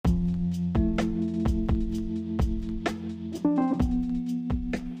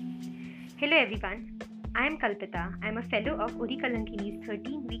everyone, I am Kalpita. I am a fellow of Uri Kalankini's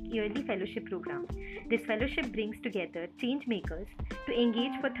 13-week yearly fellowship program. This fellowship brings together change makers to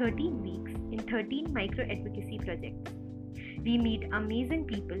engage for 13 weeks in 13 micro advocacy projects. We meet amazing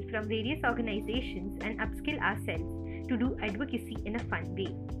people from various organizations and upskill ourselves to do advocacy in a fun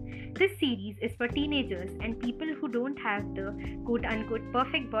way. This series is for teenagers and people who don't have the quote unquote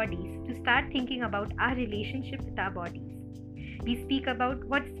perfect bodies to start thinking about our relationship with our bodies. We speak about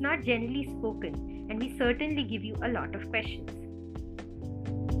what's not generally spoken, and we certainly give you a lot of questions.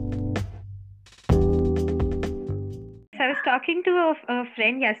 I was talking to a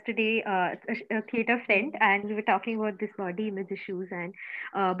friend yesterday, a theatre friend, and we were talking about this body image issues and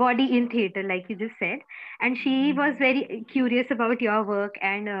body in theatre, like you just said. And she was very curious about your work,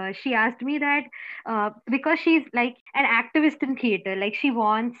 and she asked me that because she's like an activist in theatre, like she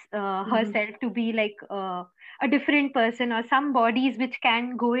wants herself to be like a different person, or some bodies which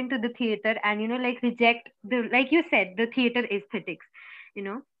can go into the theatre and like reject the, like you said, the theatre aesthetics.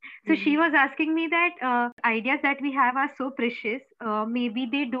 So she was asking me that ideas that we have are so precious. Maybe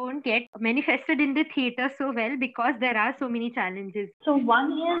they don't get manifested in the theater so well because there are so many challenges. So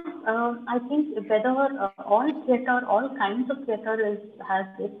one is, I think whether all theatre, all kinds of theatre has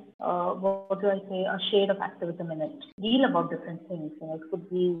its, what do I say, a shade of activism in it. Deal about different things. It could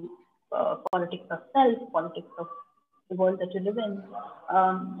be politics of self, politics of the world that you live in.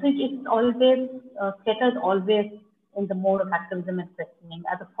 So it's always, theatre is always in the mode of activism and questioning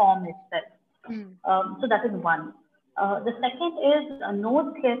as a form itself. So that is one. The second is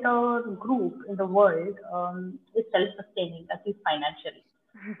no theatre group in the world is self-sustaining, at least financially.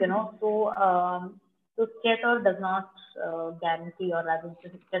 So theatre does not guarantee, or rather,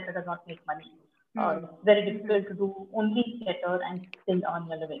 theatre does not make money. It's very difficult to do only theatre and still earn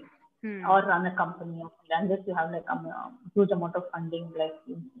your living. Or run a company, unless you have like a huge amount of funding. Like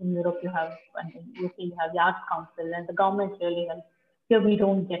in Europe, you have, and in UK, you have the Arts Council, and the government really helps. Here, we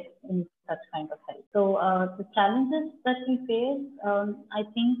don't get any such kind of help. So the challenges that we face, I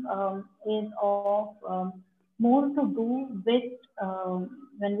think, is of more to do with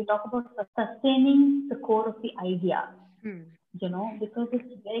when we talk about sustaining the core of the idea. Because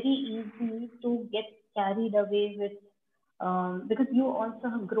it's very easy to get carried away with. Because you also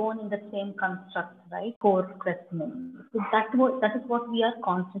have grown in the same construct, right? Core questioning. So that is what we are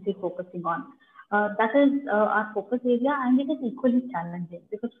constantly focusing on. That is our focus area, and it is equally challenging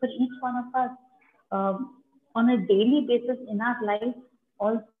because for each one of us, on a daily basis in our life,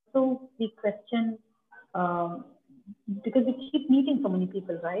 also we question because we keep meeting so many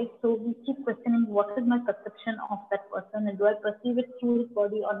people, right? So we keep questioning what is my perception of that person, and do I perceive it through his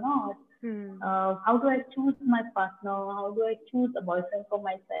body or not? How do I choose my partner? How do I choose a boyfriend for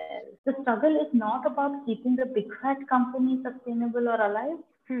myself? The struggle is not about keeping the big fat company sustainable or alive,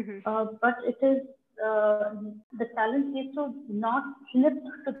 but it is the challenge is to not slip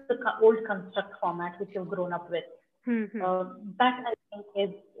to the old construct format which you've grown up with. That I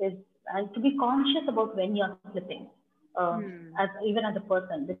think is and to be conscious about when you're slipping, as even as a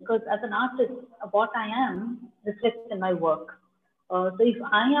person, because as an artist, what I am reflects in my work. So if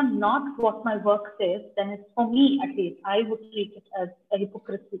I am not what my work says, then it's, for me at least, I would treat it as a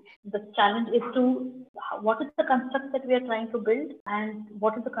hypocrisy. The challenge is to, what is the construct that we are trying to build, and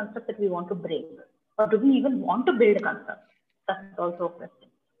what is the construct that we want to break? Or do we even want to build a construct? That's also a question.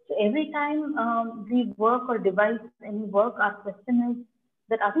 So every time we work or devise any work, our question is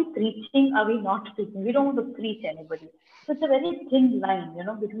that are we preaching, are we not preaching? We don't want to preach anybody. So it's a very thin line,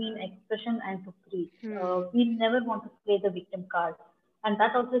 between expression and to preach. We never want to play the victim card. And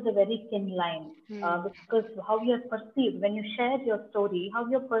that also is a very thin line because how you are perceived, when you share your story, how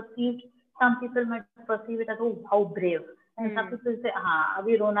you're perceived, some people might perceive it as, oh, how brave. And some people say,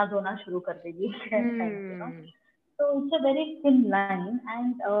 abhi rona dhona shuru kar degi. So it's a very thin line,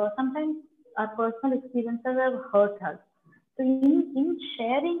 and sometimes our personal experiences have hurt us. So in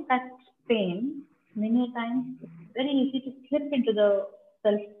sharing that pain, many times it's very easy to slip into the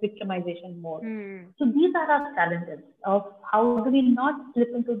self-victimization mode. So these are our challenges of how do we not slip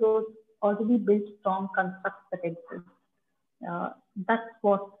into those, or do we build strong constructs that exist. That's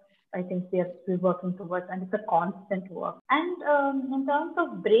what I think we're working towards, and it's a constant work. And in terms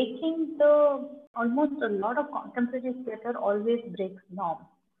of breaking almost a lot of contemporary theatre always breaks norms,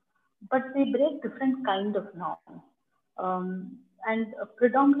 but they break different kind of norms. And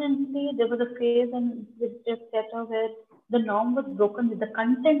predominantly, there was a phase in this theatre where the norm was broken with the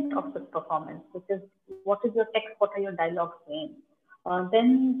content of the performance, which is what is your text, what are your dialogues saying.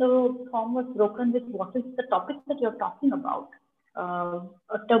 Then the form was broken with what is the topic that you're talking about.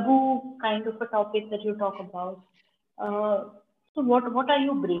 A taboo kind of a topic that you talk about. So what are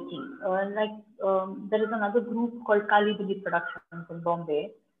you breaking? There is another group called Kali Dili Productions in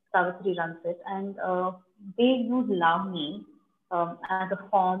Bombay. Savitri runs it, and they use Lavani as a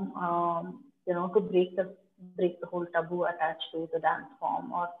form, to break the whole taboo attached to the dance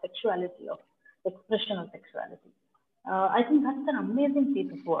form or sexuality of expression of sexuality. I think that's an amazing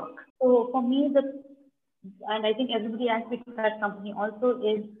piece of work. So for me, and I think everybody at that company also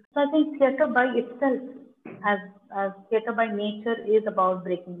is. So I think theatre by itself, as theatre by nature, is about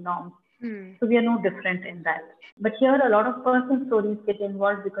breaking norms. So we are no different in that. But here, a lot of personal stories get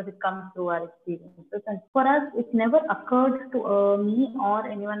involved because it comes through our experiences. And for us, it never occurred to me or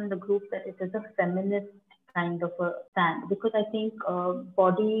anyone in the group that it is a feminist kind of a stand, because I think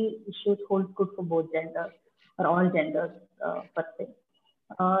body issues hold good for both genders or all genders per se.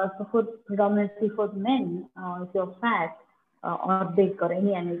 So for predominantly for men, if you're fat or big or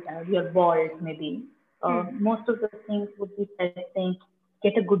any you're bald maybe, most of the things would be said saying,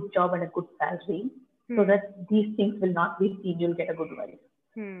 get a good job and a good salary, so that these things will not be seen. You'll get a good wife.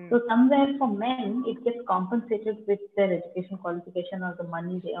 So somewhere for men, it gets compensated with their education qualification or the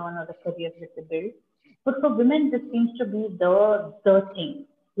money they earn or the career that they build. But for women, this seems to be the thing.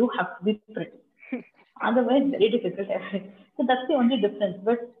 You have to be pretty. Otherwise, very difficult. So that's the only difference.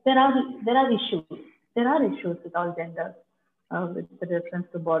 But there are issues. There are issues with all genders, with the reference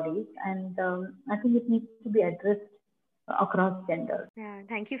to bodies, and I think it needs to be addressed across genders. Yeah,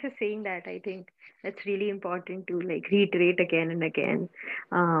 thank you for saying that. I think that's really important to like reiterate again and again.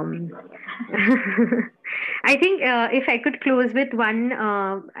 Um, I think if I could close with one,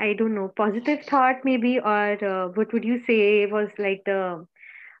 I don't know, positive thought maybe, or what would you say was like the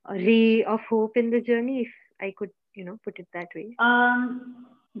ray of hope in the journey, if I could, put it that way.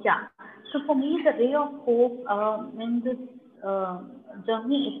 Yeah. So for me, the ray of hope in this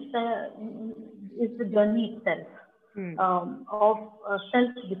journey is the journey itself of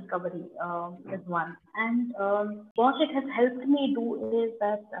self-discovery is one. And what it has helped me do is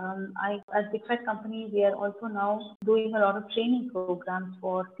that as Big Fat Company, we are also now doing a lot of training programs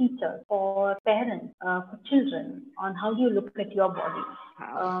for teachers, for parents, for children on how do you look at your body.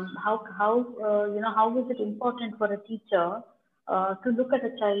 How is it important for a teacher to look at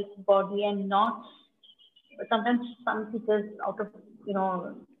a child's body and not sometimes some teachers out of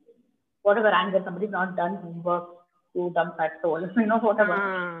whatever anger somebody's not done homework, you dumb fat soul,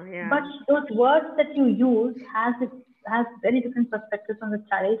 whatever. Yeah. But those words that you use has very different perspectives on the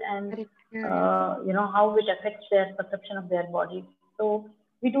child, and how it affects their perception of their body. So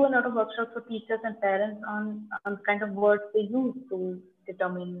we do a lot of workshops for teachers and parents on kind of words they use to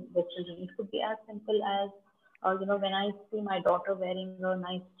determine their children. It could be as simple as when I see my daughter wearing a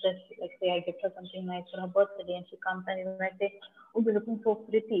nice dress, like say I get her something nice for her birthday, and she comes and I say, "Oh, you're looking so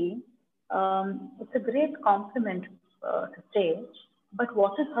pretty." It's a great compliment to say, but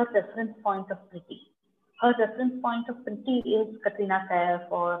what is her reference point of pretty? Her reference point of pretty is Katrina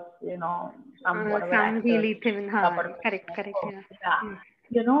Kaif or some whatever some actor. really thin, correct,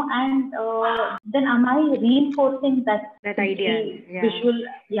 Yeah. And then am I reinforcing that idea? Visual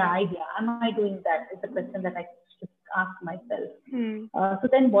idea? Am I doing that? Is the question that I just ask myself. So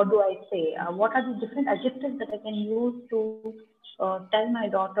then what do I say? What are the different adjectives that I can use to tell my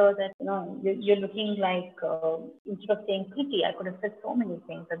daughter that you're looking like instead of saying pretty, I could have said so many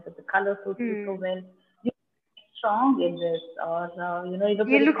things, that the color suits you so well. You look strong in this, or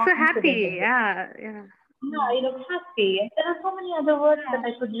you look so happy. Yeah. Yeah, you look happy. And there are so many other words that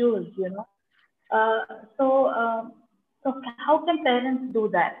I could use. Uh, so, uh, so how can parents do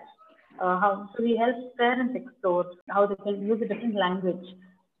that? So we help parents explore how they can use a different language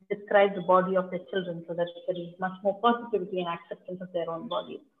to describe the body of their children, so that there is much more positivity and acceptance of their own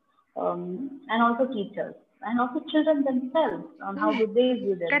bodies. And also teachers, and also children themselves, on how do they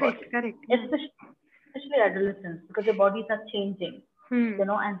view their bodies. Correct. Especially adolescents, because their bodies are changing.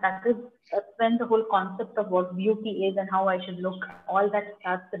 And that's when the whole concept of what beauty is and how I should look, all that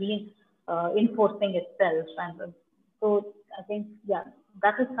starts reinforcing itself. And so I think,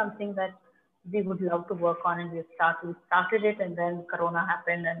 that is something that we would love to work on, and we started it, and then Corona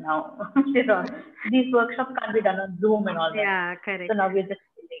happened, and now these workshops can't be done on Zoom and all that. Yeah, correct. So now we're just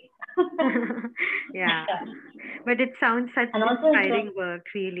yeah. But it sounds such inspiring work,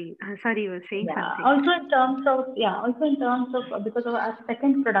 really. Sorry, you were saying something. Also in terms of because of our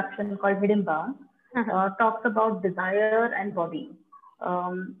second production called Hidimba talks about desire and body.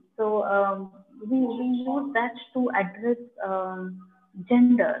 We use that to address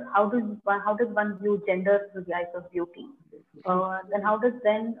gender. How does one view gender through the eyes of beauty? Then how does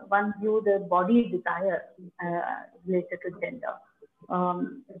one view the body desire related to gender?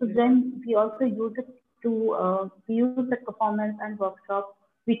 So then we also use it we use that performance and workshops.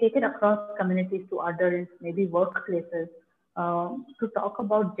 We take it across communities to adults, maybe workplaces, to talk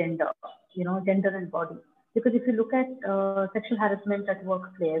about gender, gender and body. Because if you look at sexual harassment at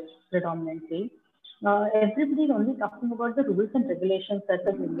workplace predominantly, everybody is only talking about the rules and regulations that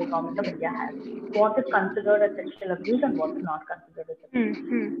the government of India has. What is considered as sexual abuse and what is not considered as sexual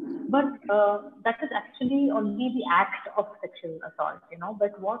abuse. But that is actually only the act of sexual assault.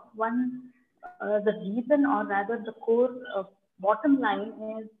 But what the reason, or rather the core bottom line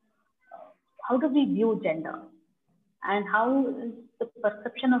is, how do we view gender? And how is the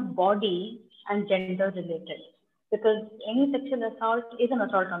perception of body and gender related? Because any sexual assault is an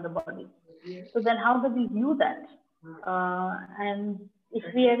assault on the body. So then how do we view that? And if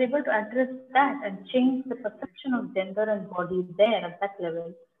we are able to address that and change the perception of gender and body there at that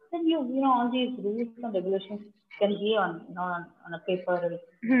level, then all these rules and regulations can be on a paper which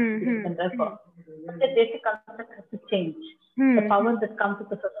you can refer. But the basic concept has to change. The power that comes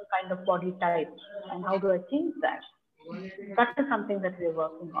with a certain kind of body type, and how do I change that? That is something that we're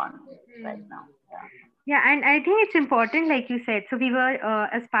working on right now. Yeah, and I think it's important, like you said. So we were,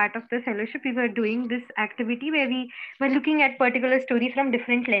 as part of the fellowship, we were doing this activity where we were looking at particular stories from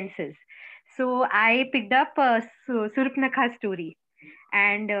different lenses. So I picked up Surpnakha's story,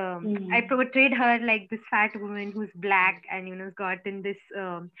 and I portrayed her like this fat woman who's black and gotten this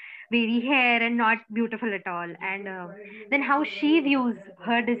wavy hair and not beautiful at all. And then how she views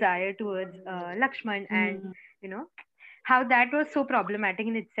her desire towards Lakshman, and how that was so problematic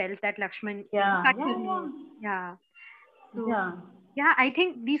in itself, that Lakshman cut his nose. Yeah. So yeah, I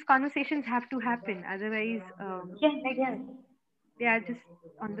think these conversations have to happen. Otherwise, they are just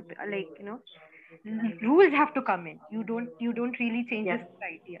on the rules have to come in. You don't really change the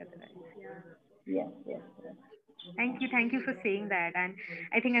society otherwise. Yes. Thank you for saying that, and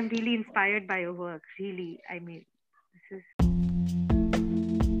I think I'm really inspired by your work. Really, I mean, this is.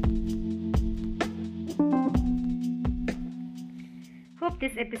 Hope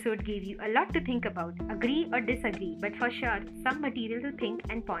this episode gave you a lot to think about, agree or disagree, but for sure, some material to think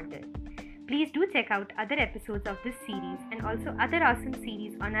and ponder. Please do check out other episodes of this series and also other awesome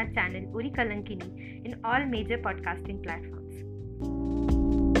series on our channel Uri Kalankini in all major podcasting platforms.